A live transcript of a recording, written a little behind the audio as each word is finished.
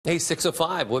Hey,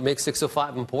 6:05. What makes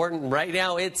 6:05 important? Right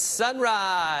now, it's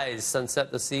sunrise.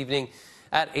 Sunset this evening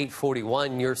at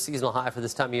 8:41. Your seasonal high for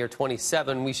this time of year,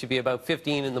 27. We should be about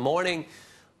 15 in the morning.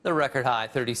 The record high,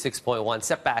 36.1,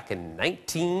 set back in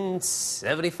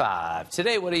 1975.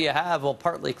 Today, what do you have? Well,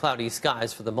 partly cloudy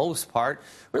skies for the most part.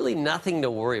 Really nothing to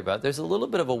worry about. There's a little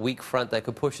bit of a weak front that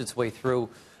could push its way through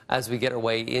as we get our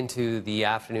way into the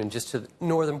afternoon, just to the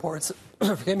northern ports.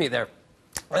 Forgive me there.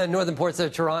 Northern ports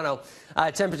of Toronto.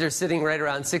 Temperature sitting right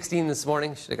around 16 this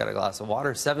morning. Should have got a glass of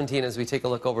water. 17 as we take a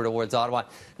look over towards Ottawa.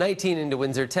 19 into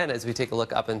Windsor. 10 as we take a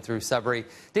look up and through Sudbury.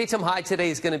 Daytime high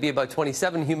today is going to be about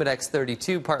 27. Humidex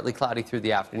 32. Partly cloudy through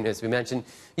the afternoon. As we mentioned,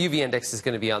 UV index is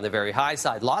going to be on the very high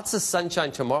side. Lots of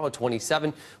sunshine tomorrow.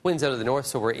 27. Winds out of the north,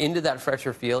 so we're into that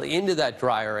fresher feel, into that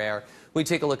drier air. We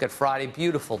take a look at Friday.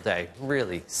 Beautiful day.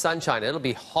 Really. Sunshine. It'll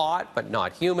be hot, but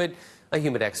not humid. A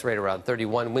humidex rate around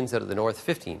 31, winds out of the north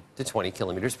 15 to 20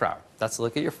 kilometers per hour. That's a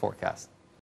look at your forecast.